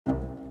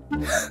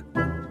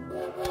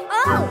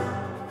Oh!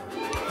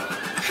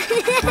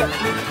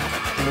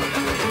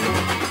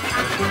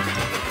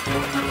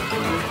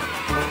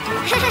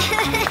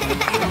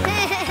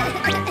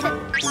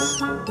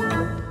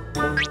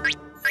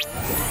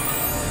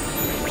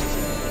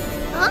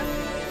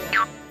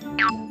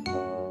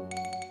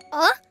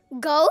 Huh?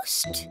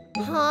 Ghost?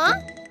 Huh?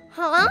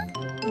 Huh?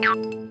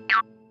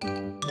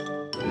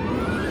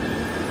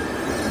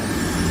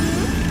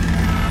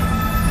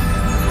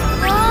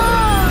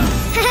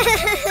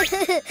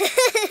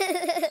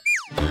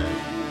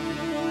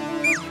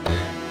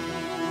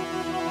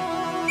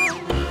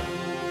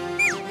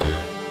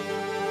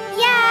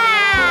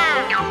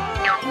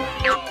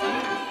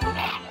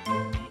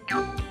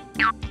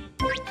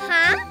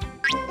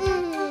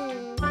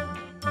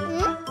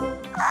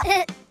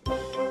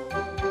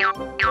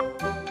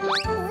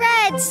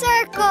 Red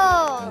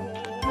circle.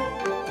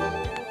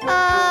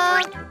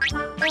 Huh?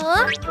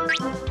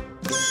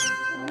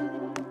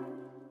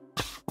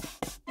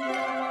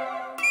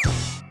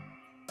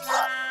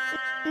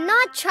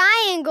 Not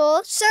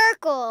triangle,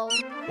 circle.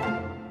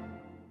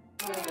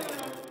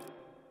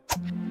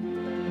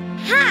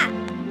 Ha!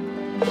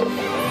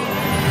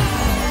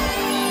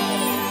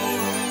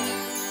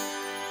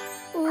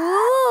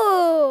 Ooh.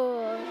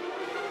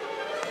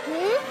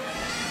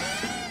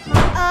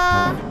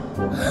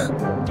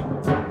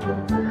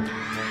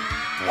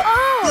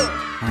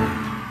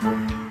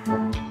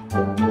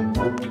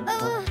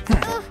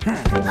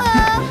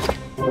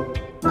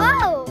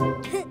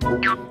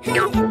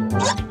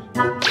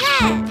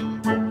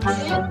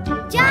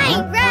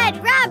 Giant red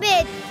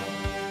rabbit.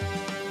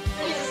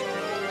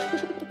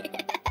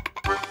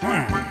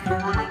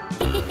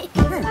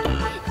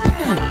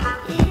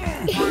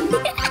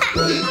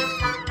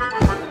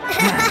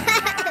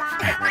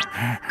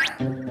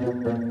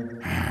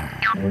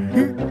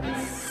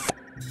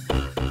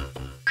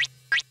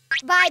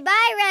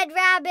 Bye-bye, Red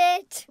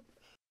Rabbit.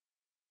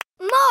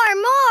 More!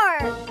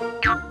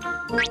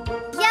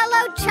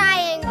 Yellow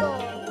triangle.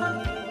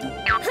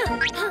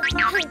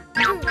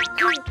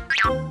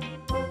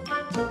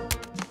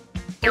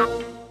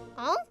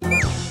 Huh?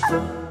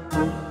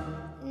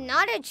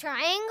 Not a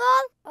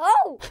triangle?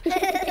 Oh!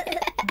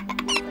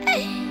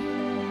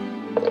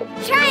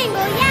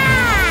 Triangle,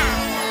 yeah!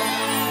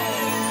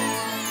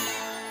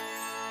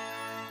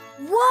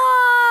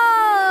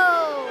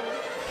 Whoa!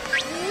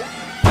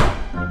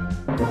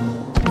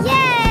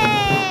 Yay!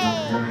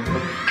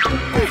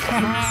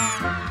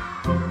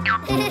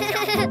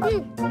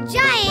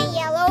 Giant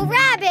yellow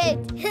rabbit!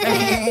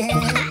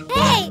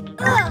 Hey!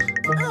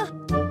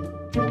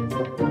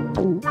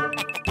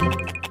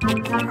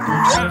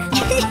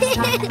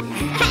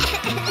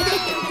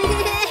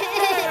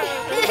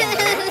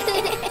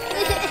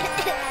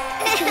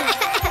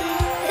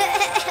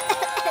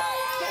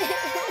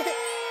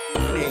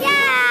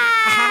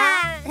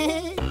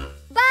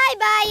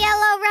 Bye-bye,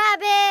 yellow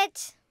rabbit!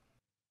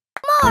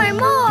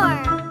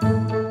 More!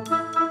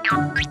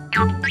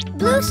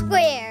 Blue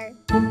square.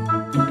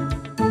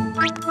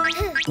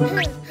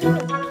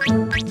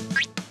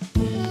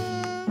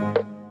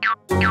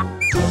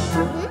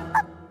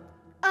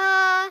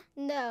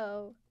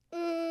 No.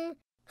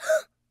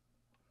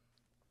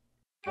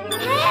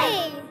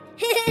 Hey!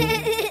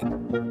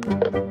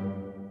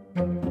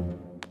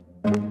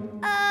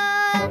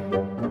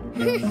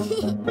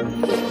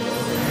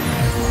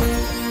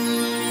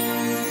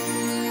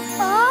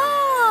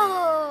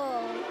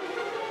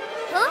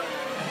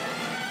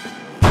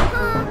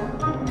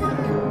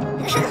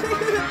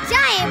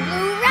 Giant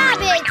blue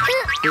rabbit!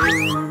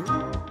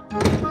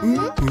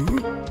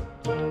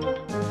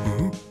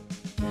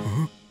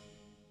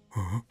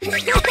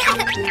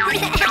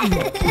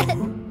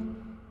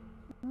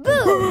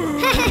 Boo!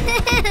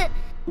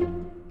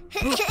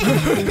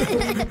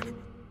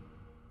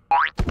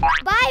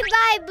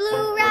 Bye-bye,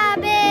 blue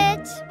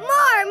rabbit!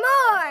 More!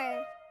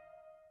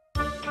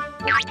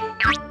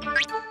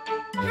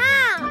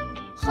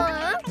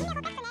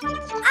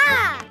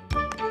 Huh?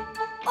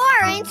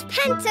 Orange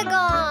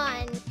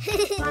pentagon!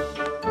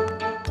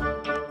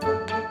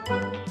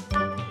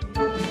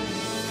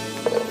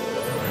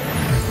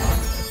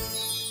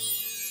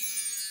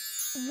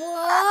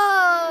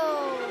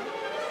 Whoa!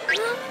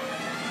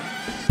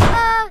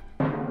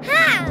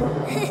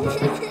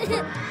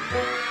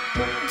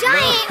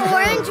 Giant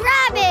orange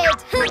rabbit!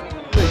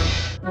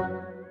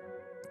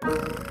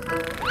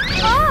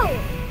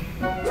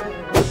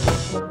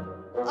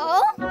 Oh!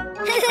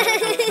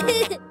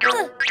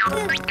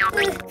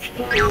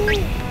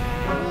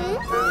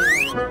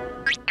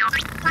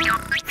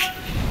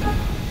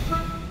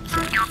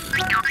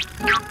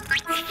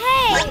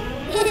 Hey!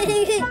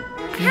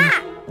 Ha!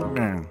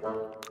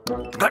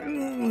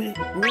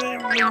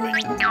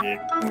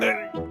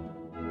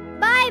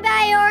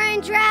 Bye-bye,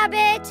 orange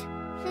rabbit.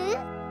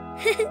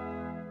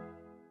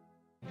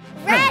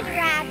 Red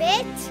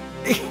rabbit.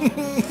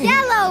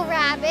 Yellow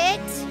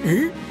rabbit.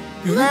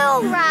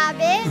 Blue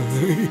rabbit.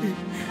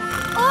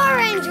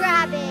 Orange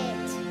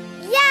rabbit.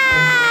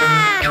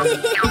 Yeah!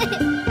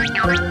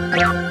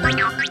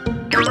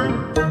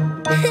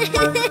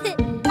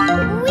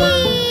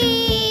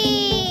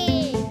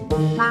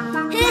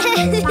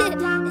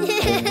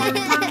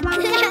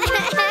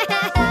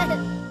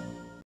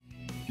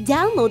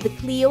 Download the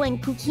Cleo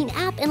and Cuquín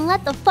app and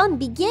let the fun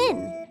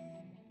begin.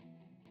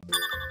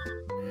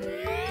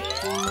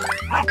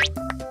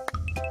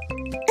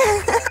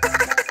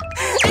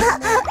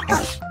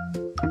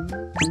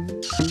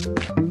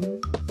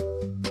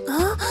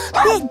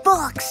 Big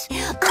box.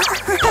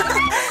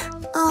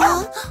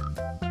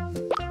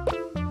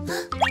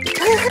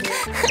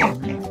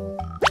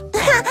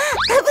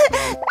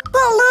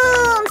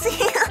 Balloons.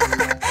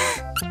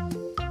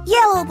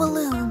 Yellow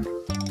balloon.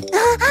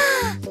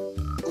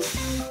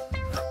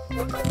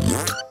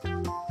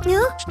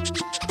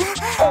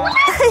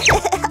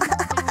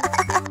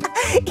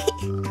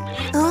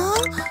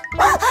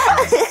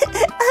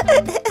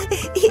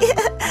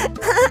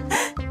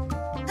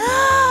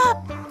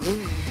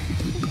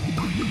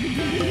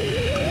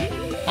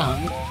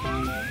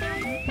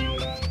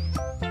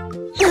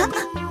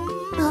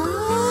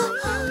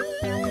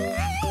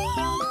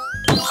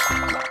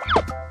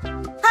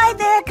 Hi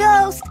there,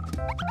 Ghost.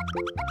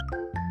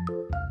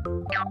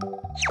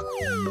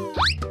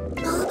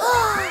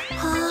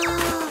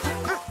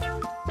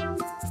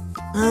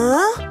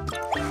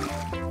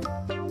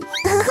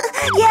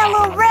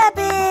 Yellow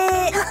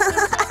rabbit.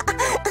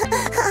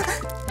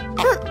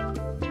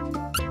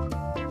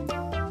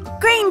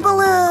 Green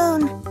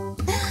balloon.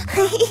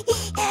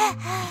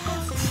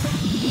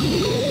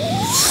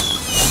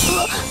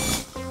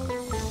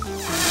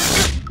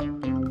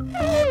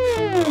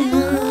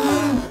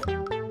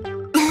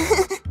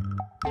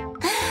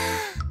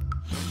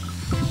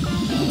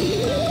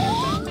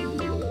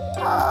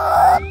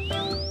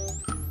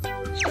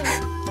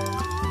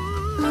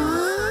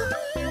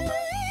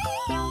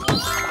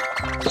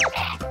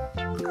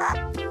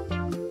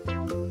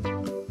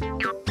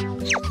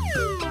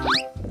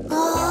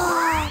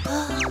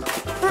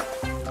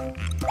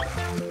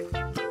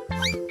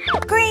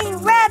 Green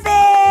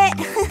rabbit.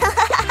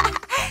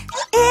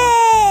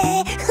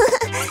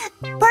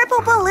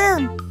 Purple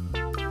balloon.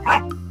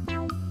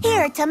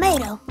 Here,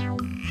 tomato.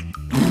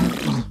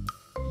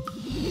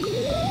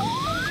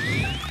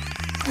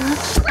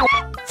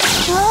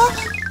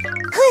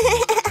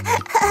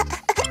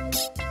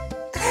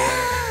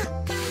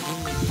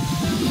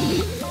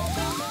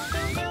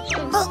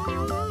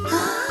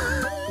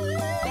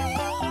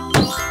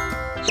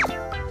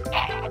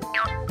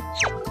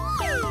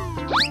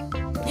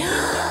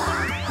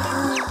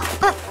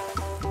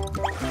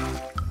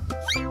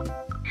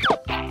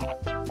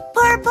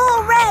 Purple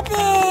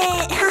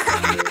rabbit.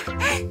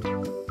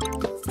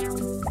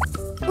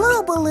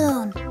 Blue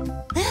balloon.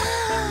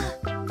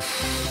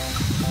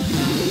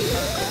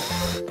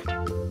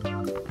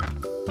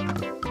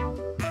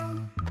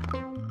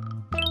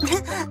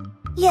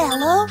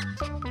 Yellow,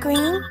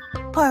 green,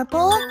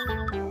 purple,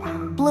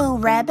 blue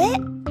rabbit.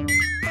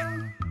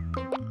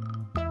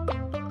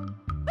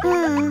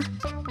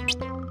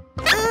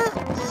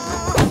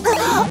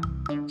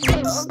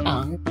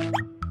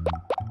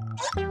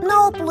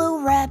 No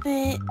blue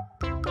rabbit.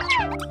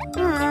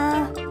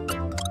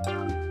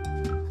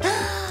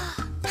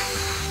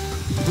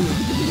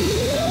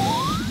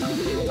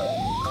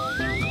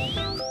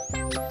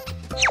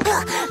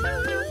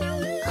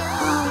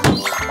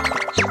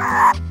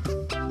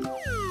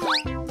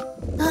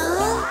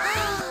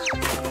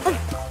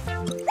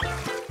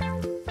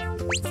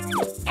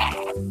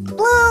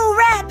 Blue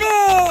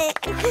rabbit.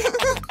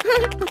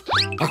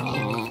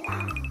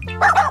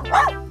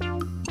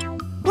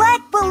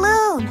 Black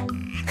balloon.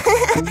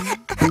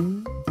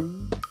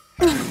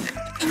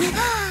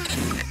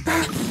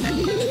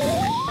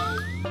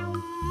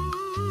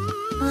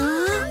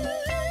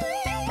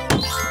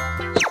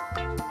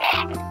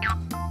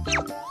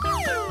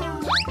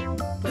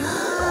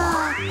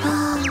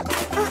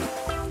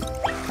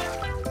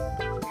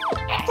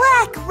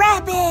 Black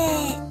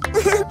rabbit.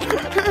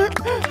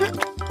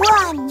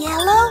 1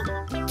 yellow,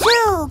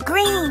 2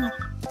 green,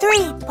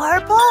 3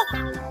 purple,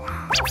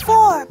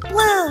 4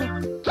 blue,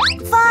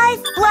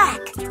 5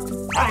 black.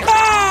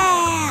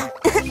 Yeah!